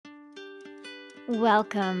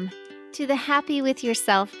Welcome to the Happy With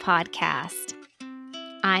Yourself podcast.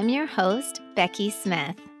 I'm your host, Becky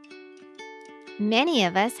Smith. Many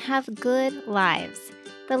of us have good lives,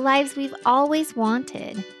 the lives we've always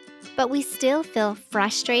wanted, but we still feel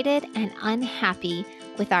frustrated and unhappy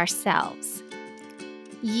with ourselves.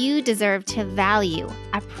 You deserve to value,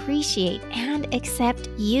 appreciate, and accept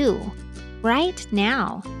you right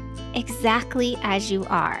now, exactly as you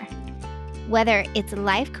are. Whether it's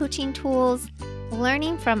life coaching tools,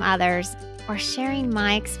 learning from others, or sharing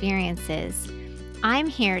my experiences, I'm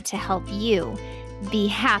here to help you be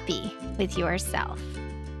happy with yourself.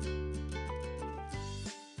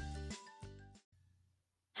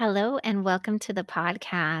 Hello, and welcome to the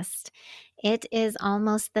podcast. It is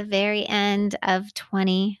almost the very end of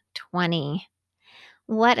 2020.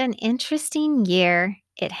 What an interesting year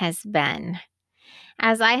it has been.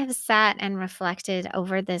 As I have sat and reflected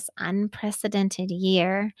over this unprecedented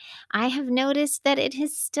year, I have noticed that it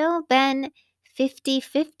has still been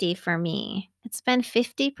 50-50 for me. It's been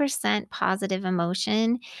 50% positive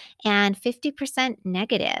emotion and 50%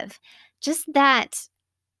 negative. Just that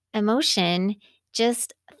emotion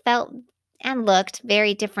just felt and looked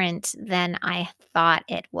very different than I thought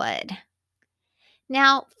it would.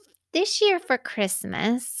 Now, this year for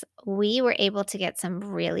Christmas, we were able to get some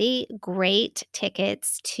really great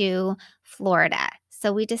tickets to Florida.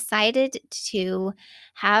 So we decided to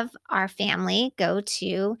have our family go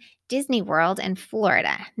to Disney World in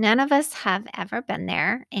Florida. None of us have ever been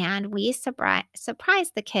there, and we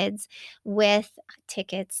surprised the kids with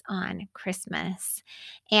tickets on Christmas.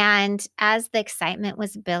 And as the excitement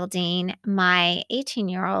was building, my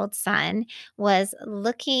 18-year-old son was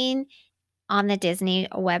looking on the Disney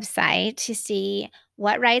website to see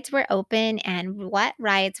what rides were open and what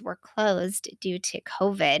rides were closed due to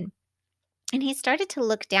COVID. And he started to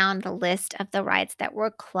look down the list of the rides that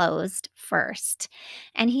were closed first.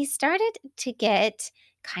 And he started to get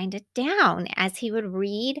kind of down as he would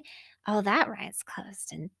read, oh, that ride's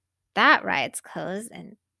closed, and that ride's closed,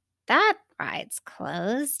 and that ride's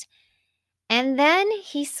closed. And then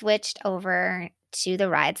he switched over to the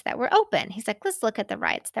rides that were open. He's like, let's look at the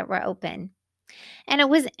rides that were open. And it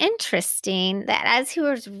was interesting that as he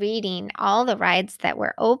was reading all the rides that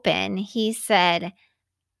were open, he said,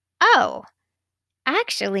 oh,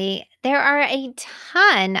 actually, there are a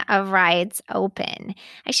ton of rides open.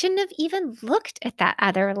 I shouldn't have even looked at that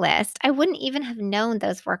other list. I wouldn't even have known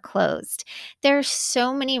those were closed. There are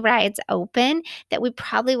so many rides open that we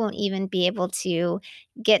probably won't even be able to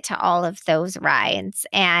get to all of those rides.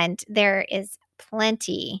 And there is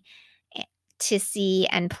plenty to see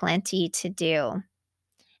and plenty to do.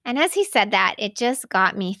 And as he said that, it just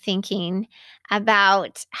got me thinking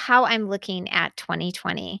about how I'm looking at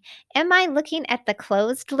 2020. Am I looking at the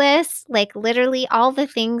closed list, like literally all the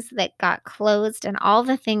things that got closed and all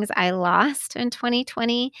the things I lost in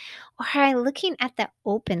 2020? Or am I looking at the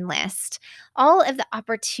open list, all of the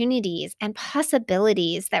opportunities and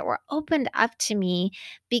possibilities that were opened up to me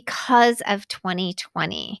because of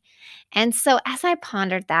 2020? And so as I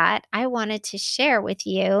pondered that, I wanted to share with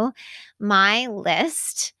you my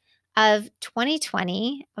list of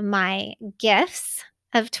 2020, my gifts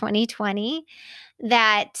of 2020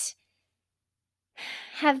 that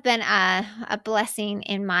have been a blessing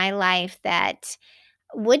in my life that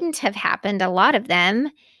wouldn't have happened, a lot of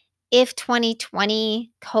them, if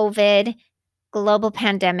 2020, COVID, global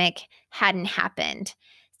pandemic hadn't happened.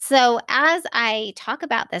 So as I talk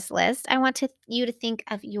about this list, I want you to think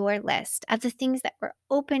of your list of the things that were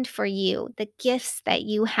opened for you, the gifts that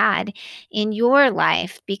you had in your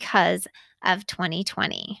life because of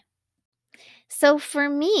 2020. So for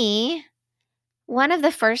me, one of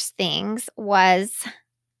the first things was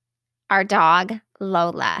our dog,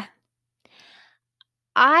 Lola.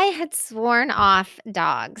 I had sworn off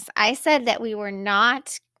dogs. I said that we were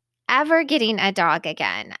not ever getting a dog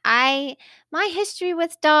again. My history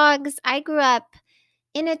with dogs, I grew up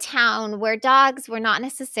in a town where dogs were not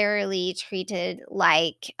necessarily treated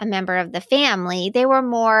like a member of the family. They were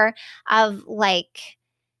more of like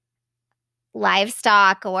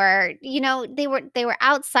livestock, or they were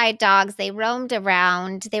outside dogs. They roamed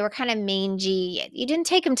around. They were kind of mangy. You didn't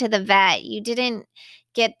take them to the vet. You didn't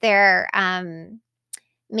get their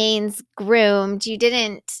manes groomed.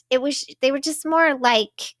 They were just more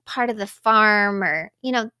like part of the farm, or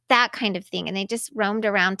that kind of thing, and they just roamed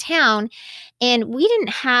around town. And we didn't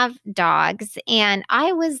have dogs, and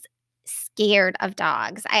I was scared of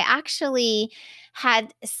dogs. I actually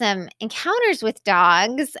had some encounters with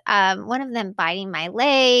dogs, one of them biting my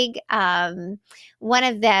leg, one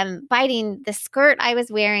of them biting the skirt I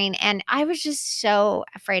was wearing, and I was just so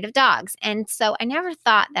afraid of dogs. And so I never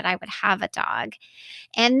thought that I would have a dog.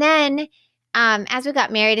 And then as we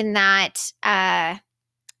got married in that,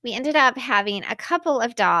 we ended up having a couple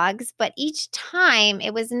of dogs, but each time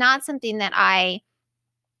it was not something that I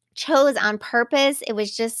chose on purpose. It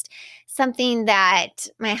was just something that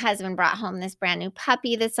my husband brought home, this brand new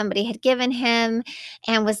puppy that somebody had given him,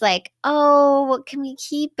 and was like, "Oh, can we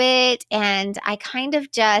keep it?" And I kind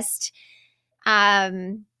of just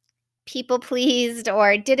um people pleased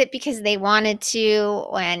or did it because they wanted to.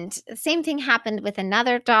 And the same thing happened with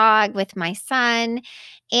another dog with my son.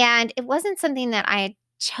 And it wasn't something that I had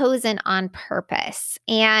chosen on purpose.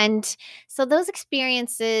 And so those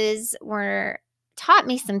experiences were taught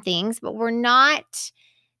me some things, but were not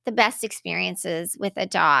the best experiences with a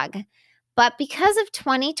dog. But because of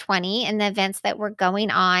 2020 and the events that were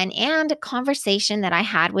going on and a conversation that I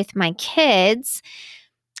had with my kids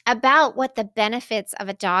about what the benefits of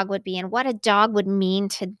a dog would be and what a dog would mean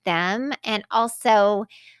to them, and also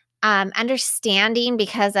understanding,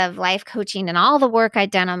 because of life coaching and all the work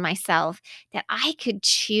I'd done on myself, that I could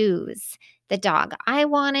choose the dog I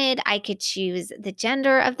wanted. I could choose the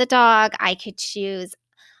gender of the dog. I could choose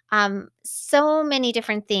so many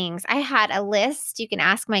different things. I had a list, you can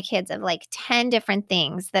ask my kids, of like 10 different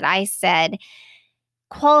things that I said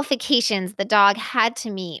qualifications the dog had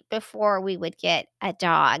to meet before we would get a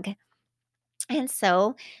dog. And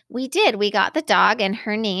so we did. We got the dog, and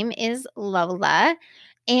her name is Lola.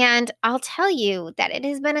 And I'll tell you that it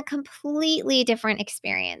has been a completely different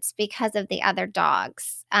experience because of the other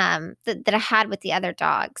dogs that I had with the other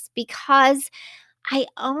dogs, because I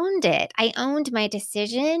owned it. I owned my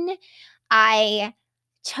decision. I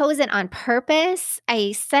chose it on purpose.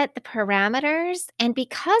 I set the parameters. And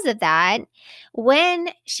because of that, when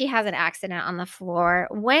she has an accident on the floor,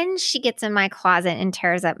 when she gets in my closet and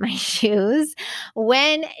tears up my shoes,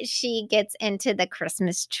 when she gets into the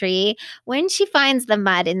Christmas tree, when she finds the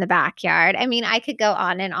mud in the backyard, I mean, I could go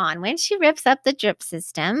on and on. When she rips up the drip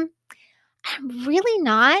system, I'm really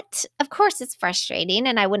not. Of course, it's frustrating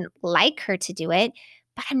and I wouldn't like her to do it,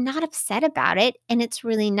 but I'm not upset about it. And it's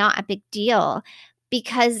really not a big deal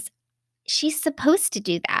because she's supposed to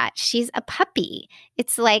do that. She's a puppy.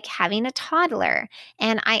 It's like having a toddler.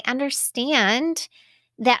 And I understand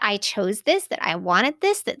that I chose this, that I wanted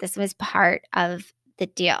this, that this was part of the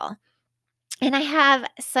deal. And I have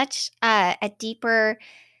such a deeper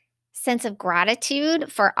sense of gratitude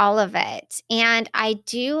for all of it. And I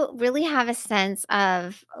do really have a sense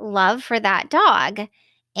of love for that dog.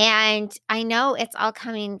 And I know it's all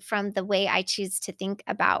coming from the way I choose to think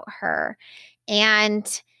about her.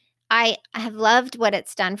 And I have loved what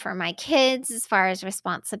it's done for my kids as far as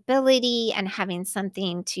responsibility and having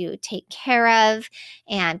something to take care of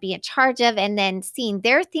and be in charge of, and then seeing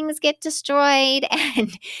their things get destroyed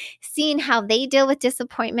and seeing how they deal with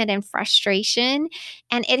disappointment and frustration.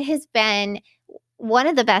 And it has been one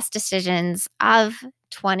of the best decisions of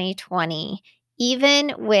 2020,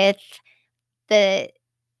 even with the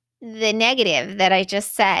negative that I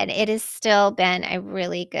just said. It has still been a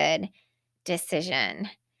really good decision.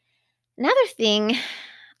 Another thing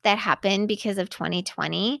that happened because of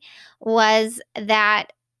 2020 was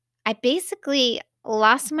that I basically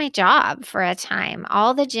lost my job for a time.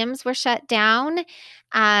 All the gyms were shut down.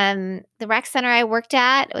 The rec center I worked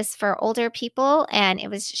at was for older people and it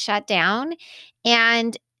was shut down.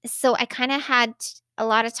 And so I kind of had a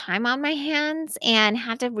lot of time on my hands and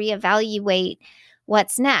had to reevaluate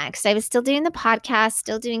what's next. I was still doing the podcast,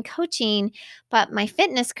 still doing coaching, but my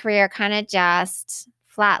fitness career kind of just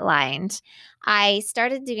flatlined. I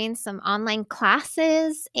started doing some online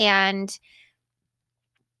classes and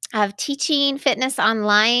of teaching fitness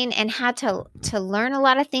online, and had to learn a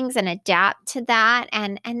lot of things and adapt to that,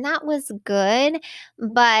 and that was good,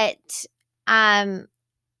 but um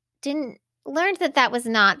didn't learned that that was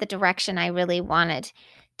not the direction I really wanted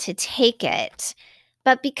to take it.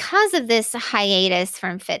 But because of this hiatus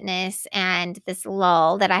from fitness and this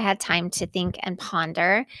lull that I had time to think and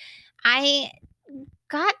ponder, I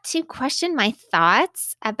got to question my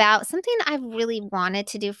thoughts about something I've really wanted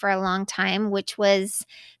to do for a long time, which was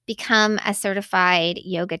become a certified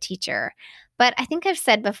yoga teacher. But I think I've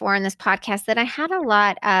said before in this podcast that I had a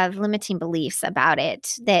lot of limiting beliefs about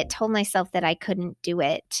it that told myself that I couldn't do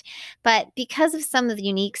it. But because of some of the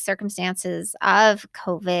unique circumstances of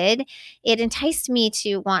COVID, it enticed me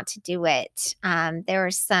to want to do it. There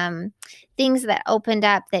were some things that opened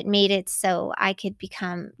up that made it so I could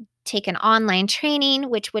become take an online training,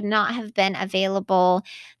 which would not have been available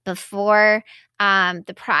before.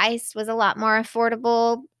 The price was a lot more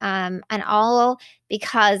affordable, and all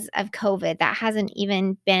because of COVID. That hasn't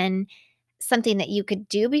even been something that you could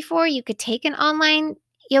do before. You could take an online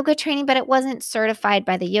yoga training, but it wasn't certified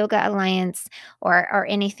by the Yoga Alliance or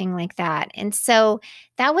anything like that. And so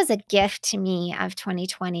that was a gift to me of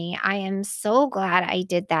 2020. I am so glad I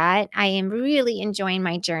did that. I am really enjoying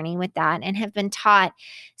my journey with that and have been taught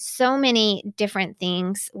so many different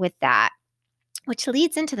things with that, which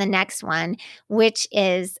leads into the next one, which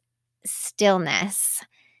is stillness,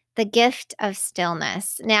 the gift of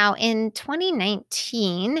stillness. Now, in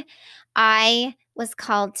 2019, I was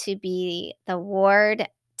called to be the Ward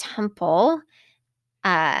Temple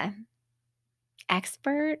uh,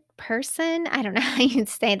 expert person. I don't know how you'd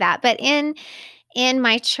say that, but in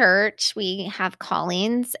my church, we have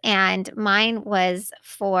callings, and mine was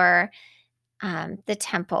for the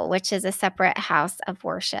temple, which is a separate house of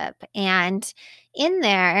worship. And in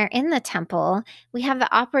there, in the temple, we have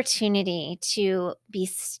the opportunity to be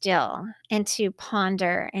still and to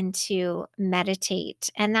ponder and to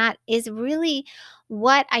meditate. And that is really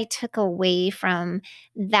what I took away from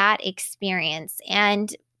that experience.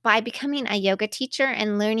 And by becoming a yoga teacher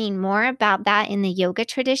and learning more about that in the yoga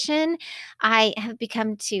tradition, I have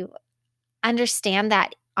become to understand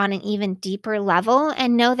that on an even deeper level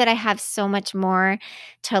and know that I have so much more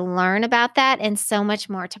to learn about that and so much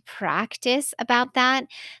more to practice about that,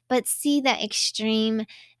 but see the extreme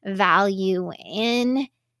value in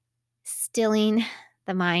stilling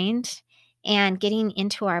the mind and getting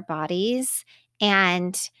into our bodies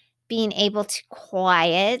and being able to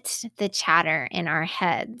quiet the chatter in our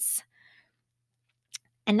heads.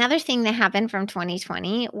 Another thing that happened from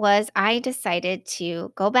 2020 was I decided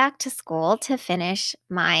to go back to school to finish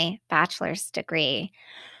my bachelor's degree.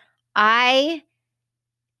 I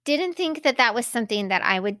didn't think that that was something that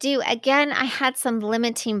I would do. Again, I had some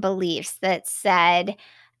limiting beliefs that said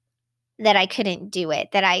that I couldn't do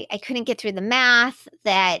it, that I couldn't get through the math,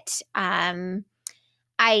 that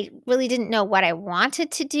I really didn't know what I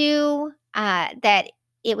wanted to do, that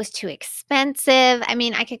it was too expensive. I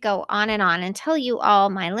mean, I could go on and tell you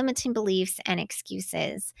all my limiting beliefs and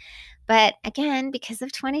excuses. But again, because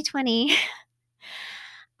of 2020,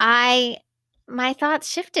 I my thoughts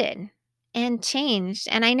shifted and changed,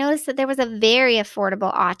 and I noticed that there was a very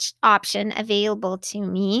affordable option available to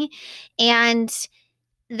me, and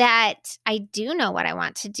that I do know what I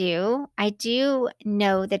want to do. I do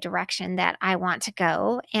know the direction that I want to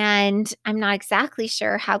go. And I'm not exactly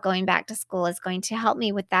sure how going back to school is going to help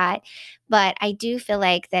me with that. But I do feel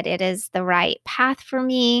like that it is the right path for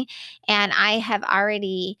me. And I have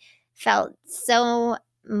already felt so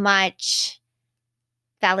much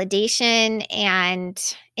validation and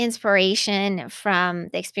inspiration from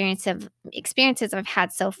the experiences I've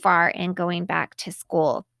had so far in going back to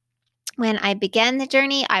school. When I began the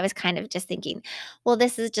journey, I was kind of just thinking, well,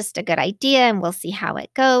 this is just a good idea and we'll see how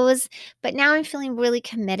it goes. But now I'm feeling really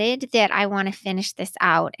committed that I want to finish this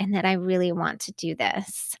out and that I really want to do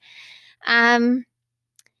this. Um,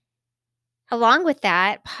 Along with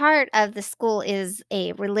that, part of the school is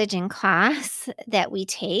a religion class that we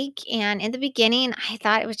take. And in the beginning, I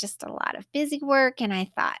thought it was just a lot of busy work. And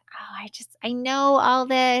I thought, oh, I know all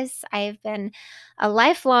this. I've been a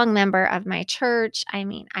lifelong member of my church. I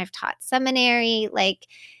mean, I've taught seminary. Like,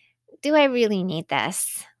 do I really need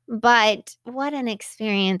this? But what an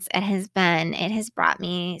experience it has been. It has brought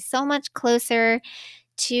me so much closer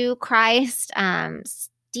to Christ,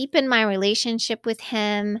 deepened my relationship with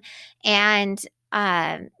Him, and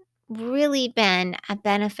really been a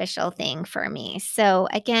beneficial thing for me. So,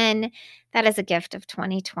 again, that is a gift of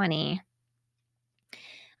 2020.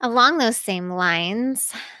 Along those same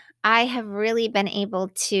lines, I have really been able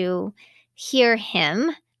to hear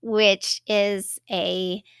Him, which is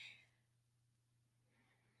a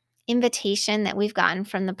invitation that we've gotten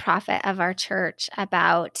from the prophet of our church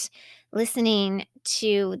about listening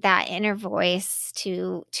to that inner voice,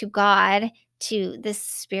 to God, to the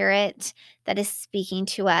spirit that is speaking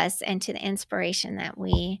to us, and to the inspiration that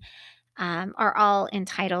we are all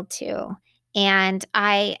entitled to. And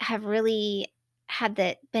I have really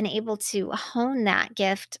been able to hone that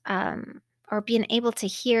gift, or being able to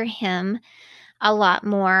hear Him a lot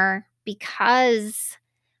more because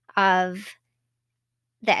of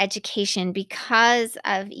the education, because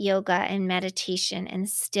of yoga and meditation and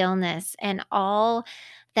stillness and all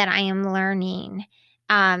that I am learning.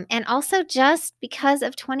 And also just because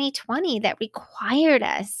of 2020 that required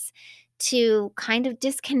us to kind of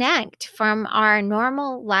disconnect from our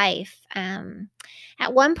normal life.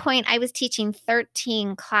 At one point, I was teaching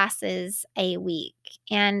 13 classes a week.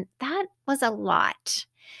 And that was a lot.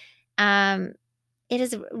 Um, it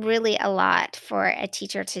is really a lot for a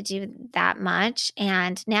teacher to do that much.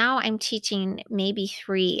 And now I'm teaching maybe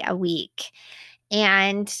 3 a week.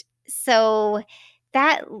 And so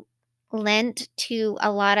that lent to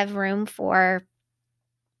a lot of room for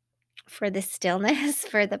the stillness,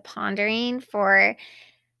 for the pondering, for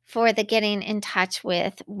the getting in touch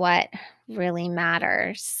with what really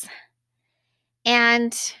matters.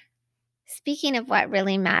 And speaking of what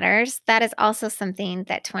really matters, that is also something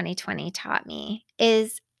that 2020 taught me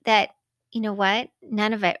is that, you know what?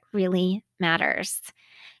 None of it really matters.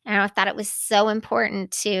 And I thought it was so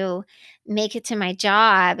important to make it to my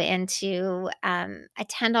job and to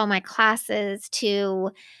attend all my classes, to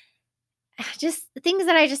just things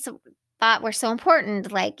that I just thought were so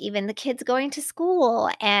important, like even the kids going to school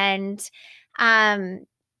and um,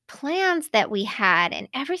 plans that we had, and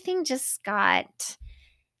everything just got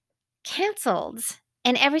canceled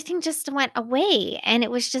and everything just went away. And it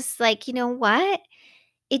was just like, you know what?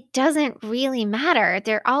 It doesn't really matter.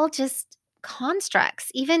 They're all just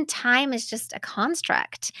constructs. Even time is just a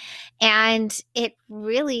construct. And it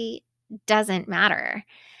really doesn't matter,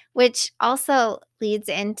 which also leads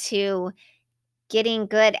into getting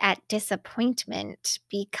good at disappointment,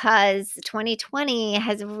 because 2020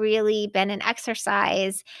 has really been an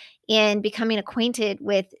exercise in becoming acquainted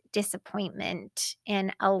with disappointment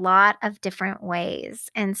in a lot of different ways.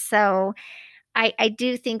 And so I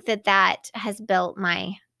do think that that has built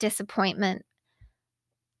my disappointment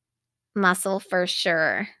muscle for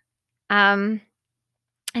sure. Um,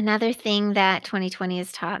 Another thing that 2020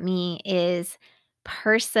 has taught me is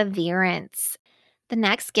perseverance. The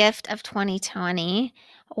next gift of 2020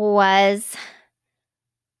 was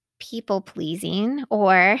people pleasing,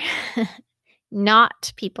 or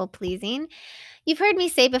not people pleasing. You've heard me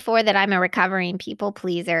say before that I'm a recovering people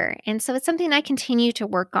pleaser. And so it's something I continue to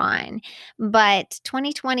work on. But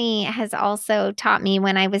 2020 has also taught me,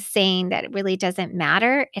 when I was saying that it really doesn't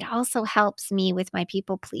matter, it also helps me with my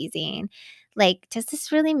people pleasing. Like, does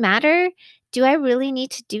this really matter? Do I really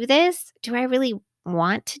need to do this? Do I really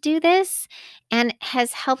want to do this? And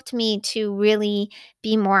has helped me to really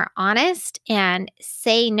be more honest and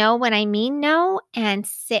say no when I mean no, and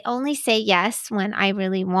only say yes when I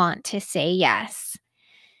really want to say yes.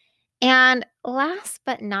 And last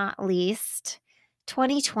but not least,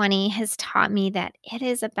 2020 has taught me that it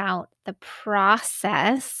is about the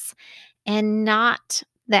process and not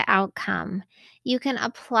the outcome. You can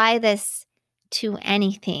apply this to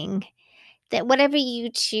anything, that whatever you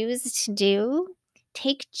choose to do,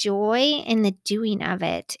 take joy in the doing of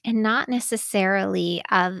it and not necessarily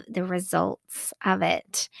of the results of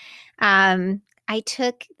it. I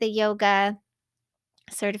took the yoga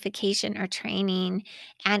certification or training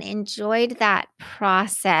and enjoyed that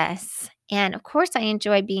process. And of course, I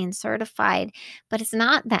enjoy being certified, but it's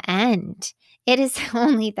not the end. It is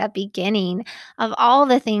only the beginning of all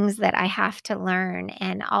the things that I have to learn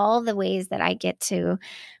and all the ways that I get to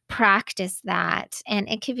practice that. And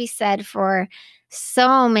it could be said for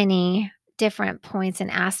so many different points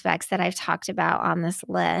and aspects that I've talked about on this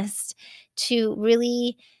list, to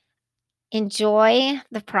really enjoy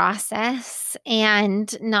the process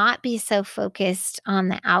and not be so focused on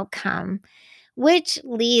the outcome, which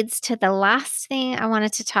leads to the last thing I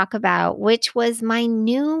wanted to talk about, which was my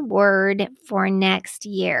new word for next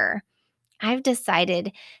year. I've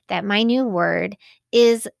decided that my new word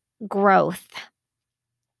is growth.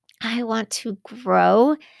 I want to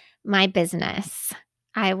grow my business.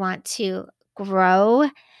 I want to grow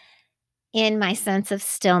in my sense of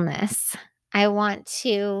stillness. I want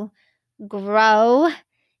to grow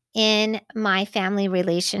in my family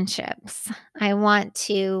relationships. I want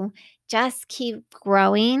to just keep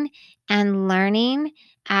growing and learning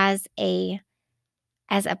as a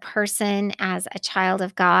person, as a child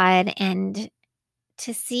of God, and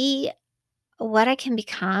to see what I can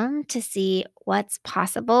become, to see what's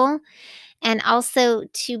possible, and also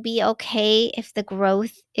to be okay if the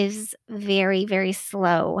growth is very, very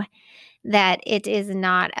slow, that it is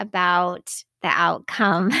not about the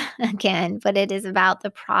outcome again, but it is about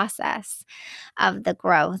the process of the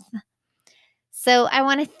growth. So I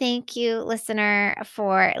want to thank you, listener,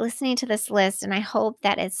 for listening to this list. And I hope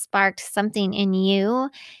that it sparked something in you,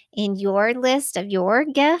 in your list of your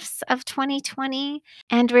gifts of 2020.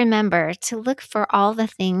 And remember to look for all the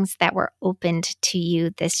things that were opened to you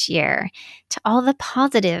this year, to all the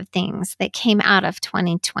positive things that came out of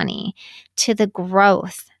 2020, to the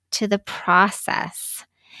growth, to the process.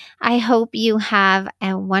 I hope you have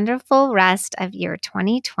a wonderful rest of your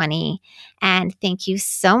 2020, and thank you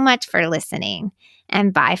so much for listening,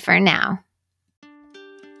 and bye for now.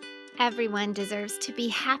 Everyone deserves to be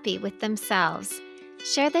happy with themselves.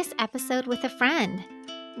 Share this episode with a friend.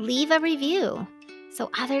 Leave a review so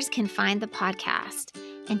others can find the podcast.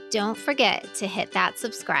 And don't forget to hit that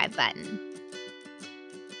subscribe button.